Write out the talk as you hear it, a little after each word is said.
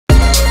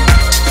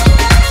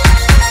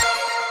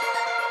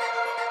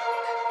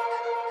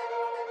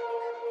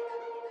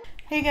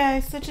Hey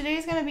guys, so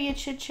today's gonna be a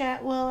chit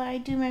chat while I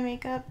do my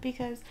makeup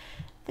because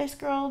this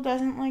girl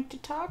doesn't like to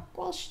talk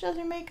while she does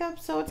her makeup,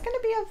 so it's gonna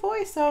be a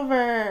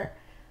voiceover.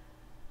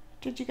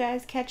 Did you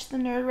guys catch the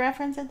nerd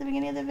reference at the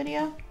beginning of the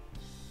video?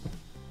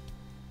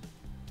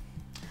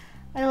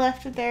 I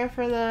left it there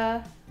for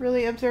the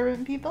really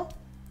observant people.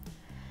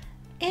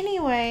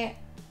 Anyway,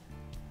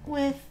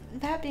 with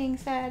that being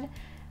said,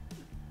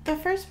 the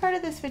first part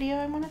of this video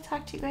I want to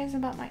talk to you guys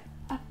about my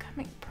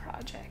upcoming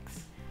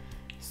projects.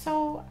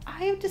 So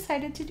I've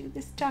decided to do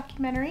this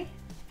documentary.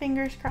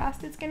 Fingers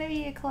crossed it's going to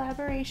be a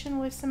collaboration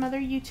with some other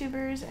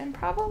YouTubers and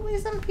probably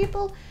some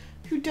people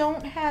who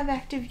don't have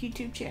active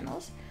YouTube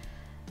channels.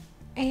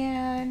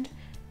 And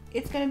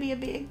it's going to be a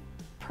big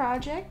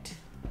project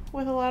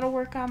with a lot of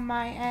work on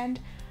my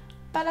end,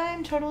 but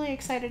I'm totally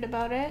excited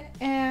about it,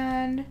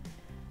 and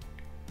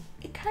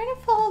it kind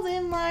of falls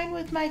in line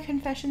with my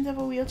Confessions of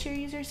a Wheelchair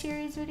User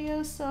series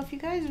videos, so if you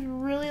guys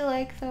really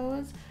like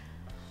those,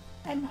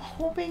 I'm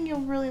hoping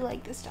you'll really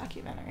like this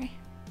documentary.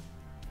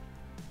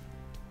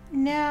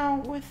 Now,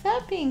 with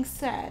that being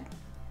said,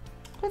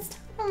 let's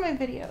talk about my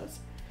videos.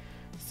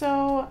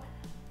 So,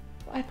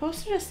 I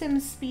posted a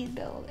Sims speed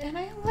build, and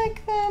I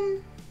like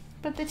them,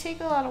 but they take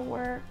a lot of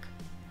work.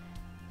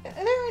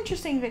 They're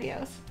interesting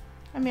videos.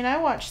 I mean, I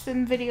watch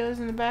Sim videos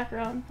in the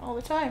background all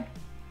the time.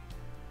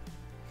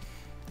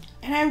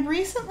 And I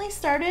recently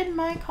started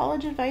my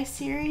college advice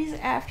series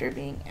after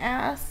being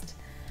asked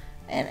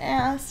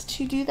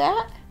to do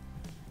that.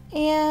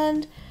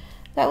 And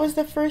that was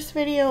the first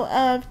video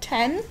of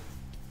 10.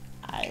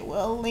 I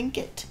will link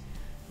it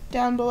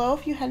down below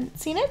if you hadn't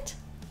seen it.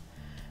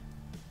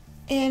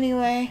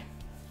 Anyway,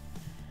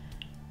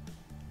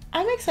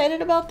 I'm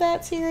excited about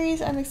that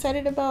series. I'm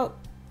excited about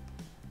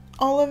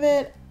all of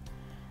it.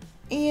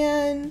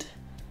 And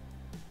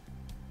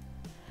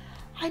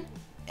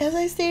as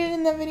I stated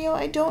in that video,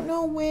 I don't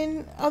know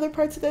when other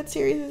parts of that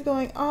series is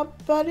going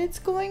up, but it's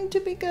going to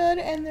be good,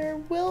 and there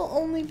will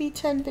only be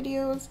 10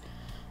 videos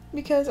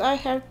because I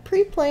have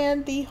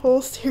pre-planned the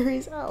whole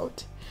series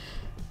out.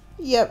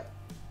 Yep.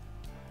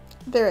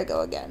 There I go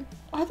again.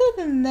 Other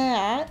than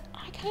that,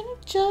 I kind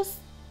of just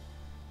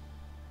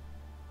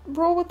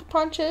roll with the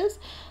punches,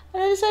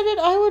 and I decided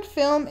I would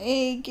film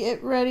a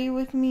get ready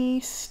with me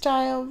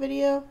style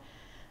video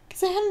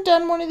because I hadn't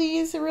done one of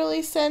these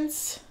really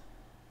since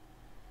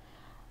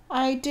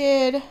I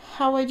did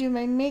how I do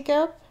my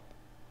makeup,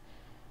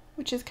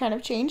 which has kind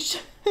of changed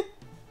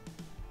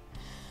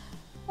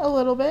a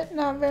little bit,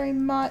 not very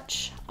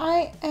much.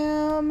 I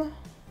am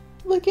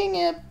looking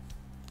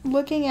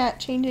at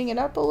changing it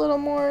up a little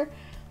more.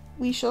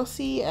 We shall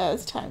see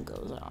as time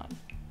goes on.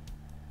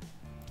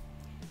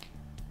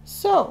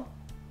 So,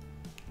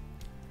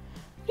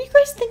 what do you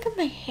guys think of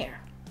my hair?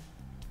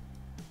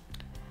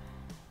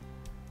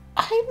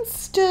 I'm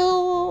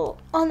still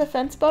on the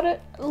fence about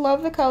it.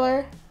 Love the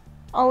color.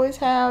 Always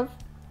have.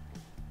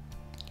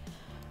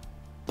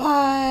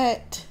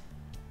 But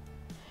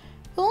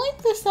I feel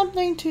like there's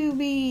something to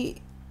be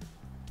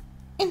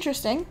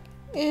interesting.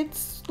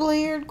 It's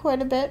layered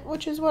quite a bit,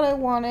 which is what I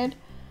wanted.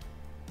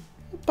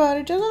 But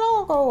it doesn't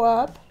all go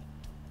up.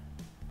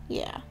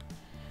 Yeah.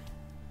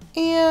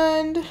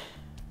 And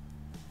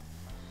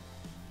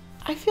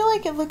I feel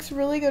like it looks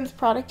really good with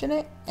product in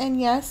it. And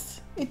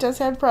yes, it does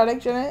have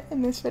product in it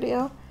in this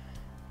video.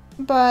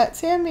 But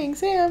Sam being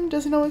Sam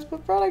doesn't always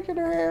put product in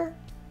her hair.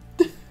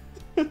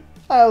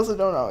 I also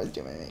don't always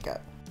do my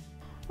makeup.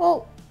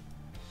 Well,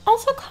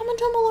 also comment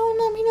down below and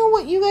let me know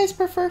what you guys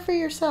prefer for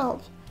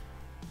yourselves.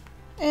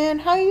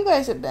 And how you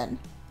guys have been.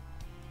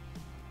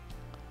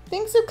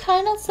 Things have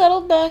kind of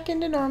settled back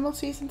into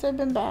normalcy since I've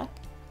been back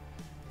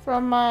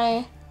from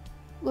my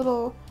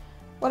little,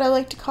 what I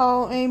like to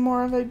call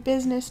more of a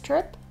business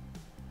trip.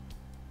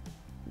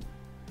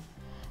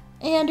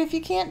 And if you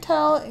can't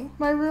tell,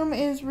 my room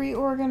is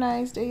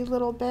reorganized a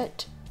little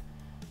bit.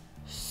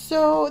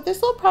 So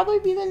this will probably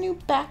be the new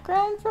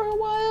background for a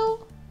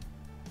while.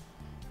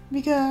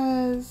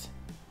 Because,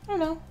 I don't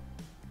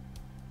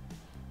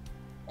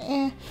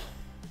know.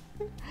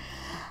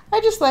 I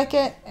just like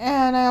it.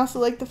 And I also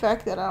like the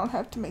fact that I don't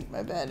have to make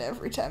my bed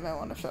every time I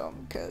want to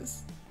film.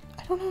 Because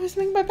I don't always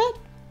make my bed.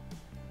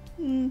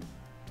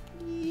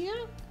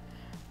 Yeah.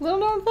 Little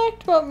known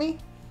fact about me.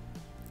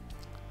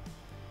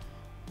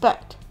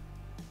 But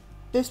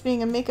this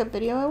being a makeup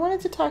video, I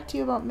wanted to talk to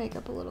you about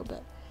makeup a little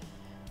bit.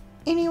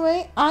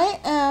 Anyway, I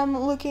am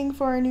looking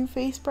for new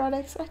face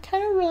products. I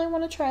kind of really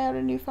want to try out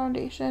a new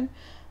foundation.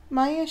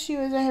 My issue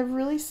is I have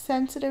really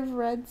sensitive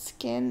red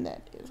skin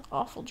that is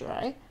awful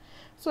dry.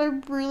 So I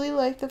really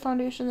like the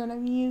foundation that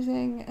I'm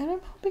using, and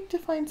I'm hoping to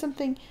find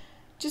something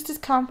just as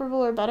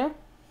comparable or better.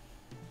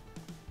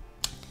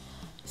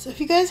 So if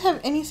you guys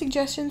have any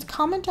suggestions,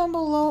 comment down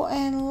below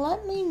and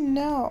let me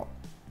know.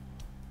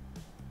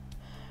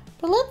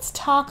 But let's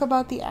talk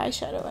about the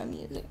eyeshadow I'm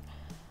using.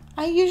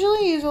 I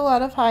usually use a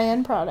lot of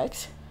high-end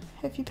products.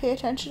 If you pay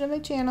attention to my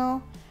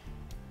channel,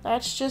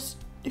 that's just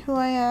who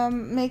I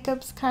am.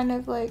 Makeup's kind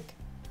of like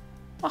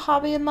a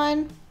hobby of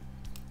mine.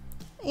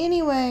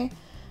 Anyway,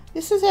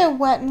 this is a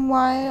Wet n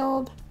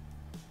Wild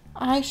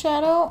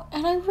eyeshadow,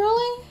 and I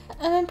really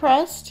am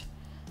impressed.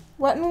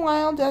 Wet n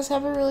Wild does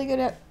have a really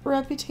good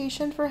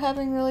reputation for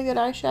having really good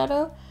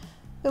eyeshadow.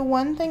 The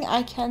one thing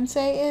I can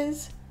say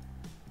is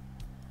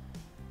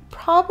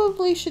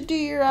probably should do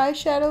your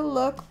eyeshadow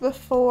look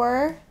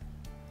before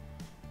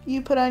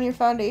you put on your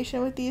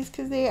foundation with these,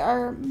 because they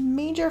are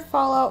major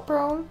fallout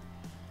prone.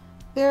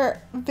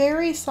 They're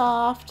very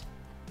soft,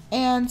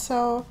 and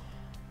so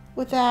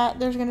with that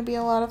there's going to be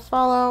a lot of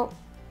fallout.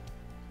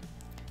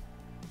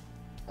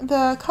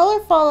 The color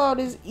fallout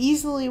is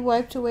easily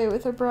wiped away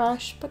with a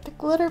brush, but the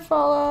glitter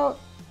fallout,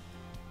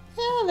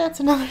 yeah, that's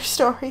another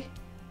story.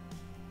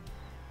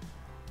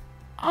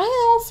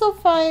 I also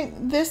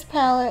find this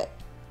palette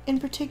in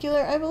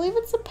particular, I believe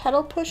it's a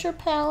Petal Pusher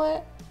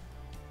palette,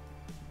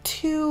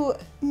 to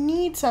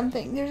need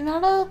something. There's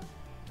not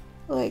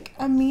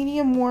a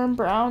medium warm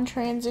brown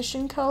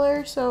transition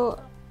color,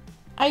 so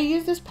I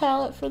use this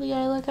palette for the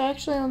eye look. I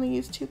actually only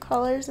use 2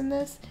 colors in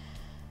this,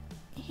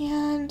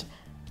 and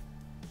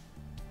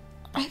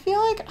I feel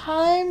like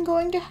I'm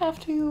going to have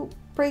to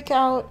break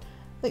out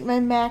like my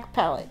MAC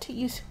palette to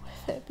use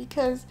with it,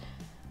 because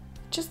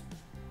it just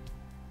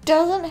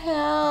doesn't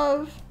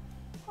have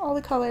all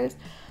the colors.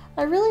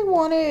 I really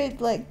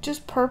wanted like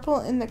just purple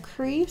in the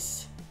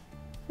crease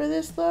for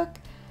this look,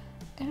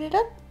 and it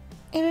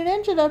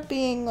ended up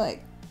being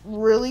like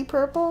really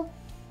purple.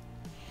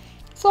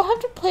 So I'll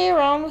have to play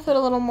around with it a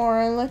little more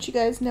and let you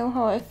guys know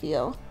how I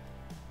feel.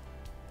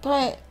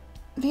 But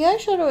the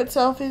eyeshadow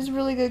itself is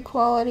really good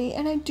quality,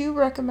 and I do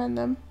recommend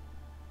them.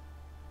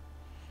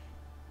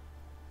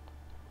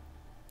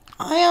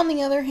 I, on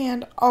the other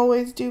hand,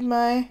 always do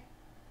my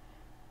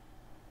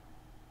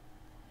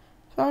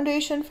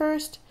foundation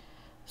first,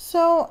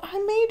 so I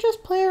may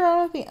just play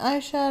around with the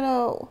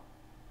eyeshadow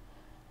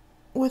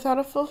without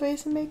a full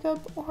face of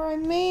makeup, or I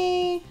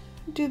may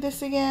do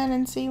this again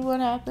and see what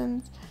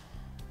happens,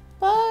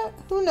 but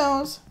who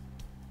knows.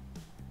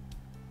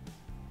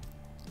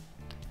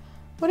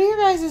 What are your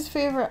guys'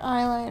 favorite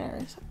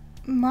eyeliners?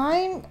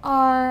 Mine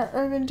are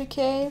Urban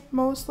Decay,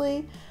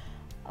 mostly,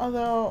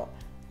 although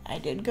I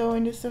did go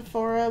into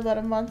Sephora about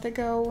a month or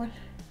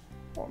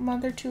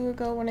 2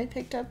 ago when I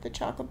picked up the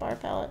chocolate bar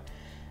palette,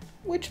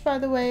 which by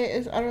the way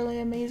is utterly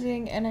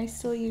amazing, and I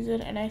still use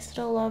it and I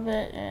still love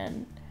it,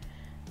 and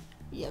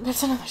yeah,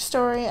 that's another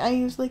story. I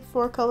use like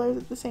 4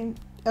 colors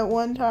at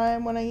one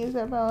time when I use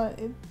that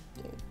palette.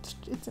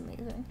 It's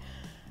amazing.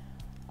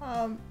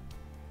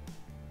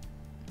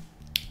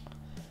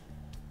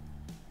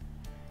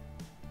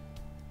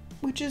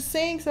 Which is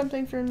saying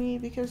something for me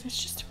because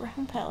it's just a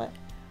round palette.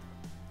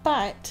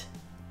 But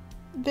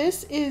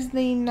this is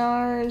the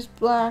Nars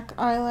black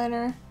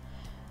eyeliner.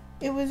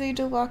 It was a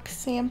deluxe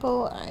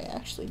sample. I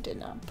actually did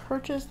not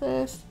purchase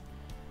this.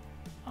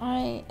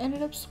 I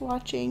ended up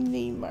swatching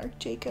the Marc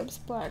Jacobs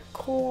black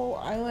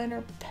kohl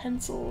eyeliner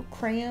pencil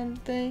crayon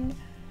thing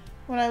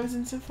when I was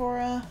in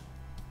Sephora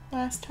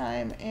last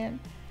time, and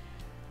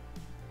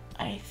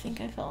I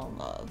think I fell in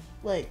love.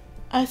 Like,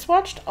 I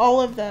swatched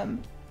all of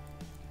them,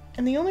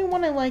 and the only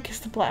one I like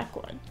is the black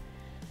one.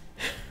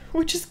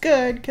 Which is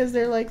good, because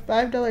they're like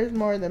 $5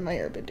 more than my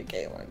Urban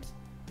Decay ones.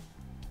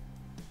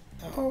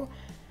 So,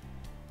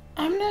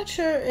 I'm not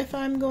sure if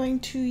I'm going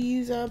to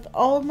use up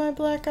all of my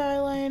black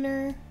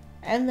eyeliner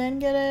and then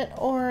get it,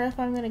 or if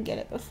I'm going to get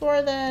it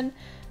before then,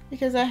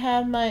 because I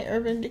have my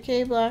Urban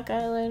Decay black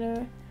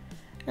eyeliner,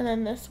 and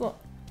then this one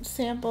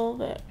sample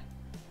that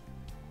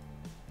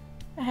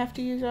I have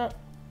to use up.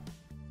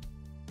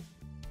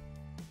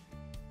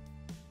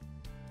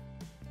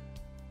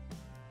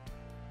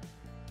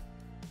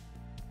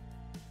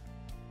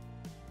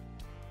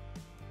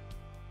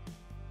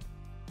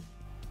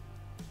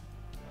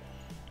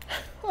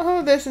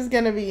 Oh, this is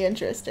gonna be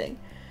interesting.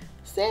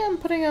 Say I'm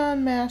putting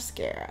on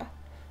mascara.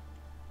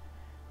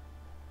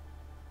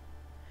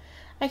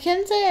 I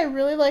can say I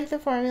really like the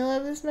formula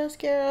of this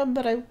mascara,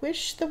 but I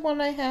wish the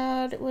one I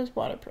had was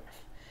waterproof.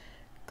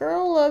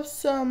 Girl loves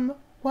some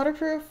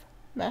waterproof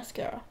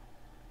mascara.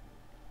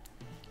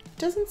 It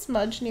doesn't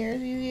smudge near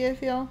as easy, I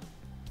feel.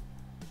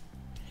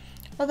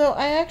 Although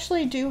I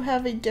actually do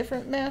have a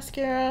different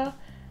mascara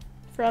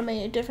from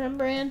a different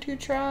brand to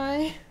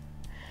try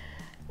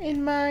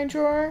in my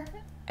drawer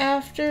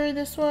after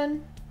this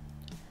one,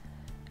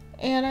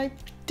 and I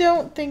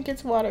don't think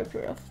it's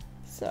waterproof,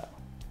 so,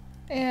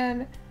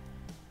 and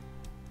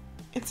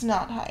it's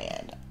not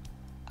high-end.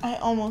 I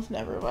almost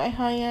never buy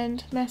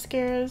high-end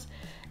mascaras.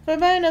 If I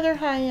buy another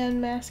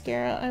high-end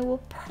mascara, I will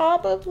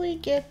probably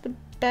get the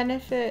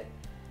Benefit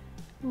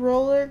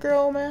Roller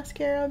Girl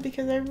mascara,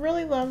 because I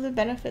really love the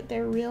Benefit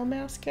They're Real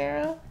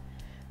mascara,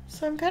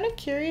 so I'm kind of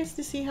curious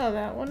to see how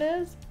that one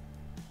is,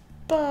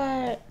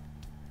 but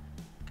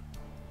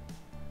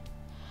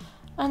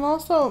I'm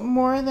also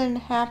more than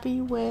happy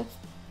with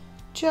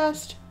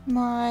just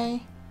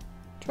my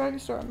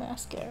drugstore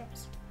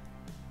mascaras.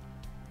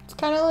 It's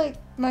kind of like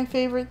my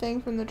favorite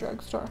thing from the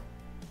drugstore.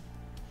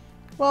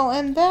 Well,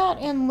 and that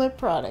and lip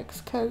products,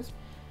 because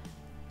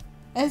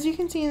as you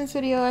can see in this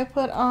video, I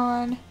put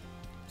on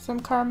some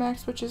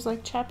Carmex, which is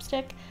like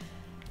chapstick.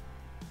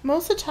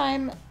 Most of the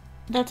time,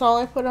 That's all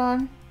I put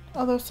on.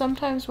 Although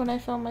sometimes when I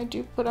film I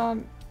do put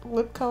on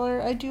lip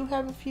color. I do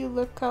have a few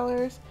lip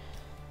colors.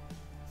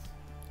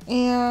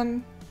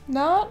 And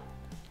not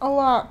a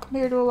lot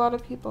compared to a lot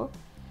of people.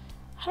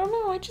 I don't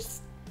know, I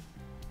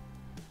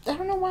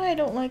don't know why I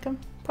don't like them.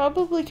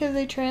 Probably because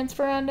they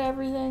transfer onto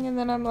everything and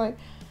then I'm like,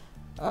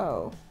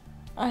 oh,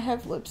 I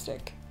have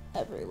lipstick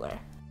everywhere.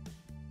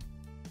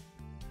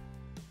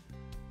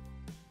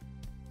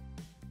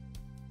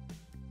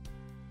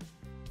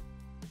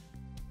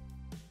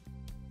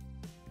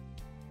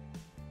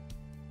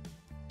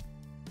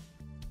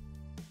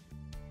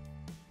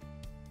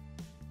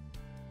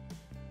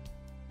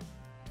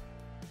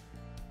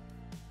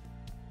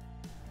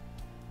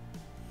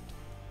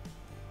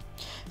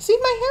 See,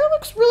 my hair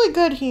looks really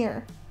good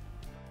here.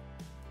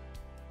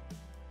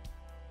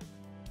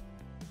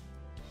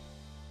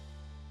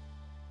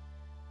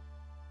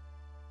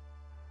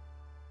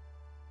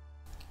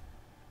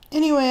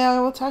 Anyway, I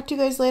will talk to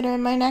you guys later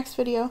in my next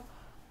video.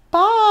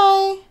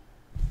 Bye!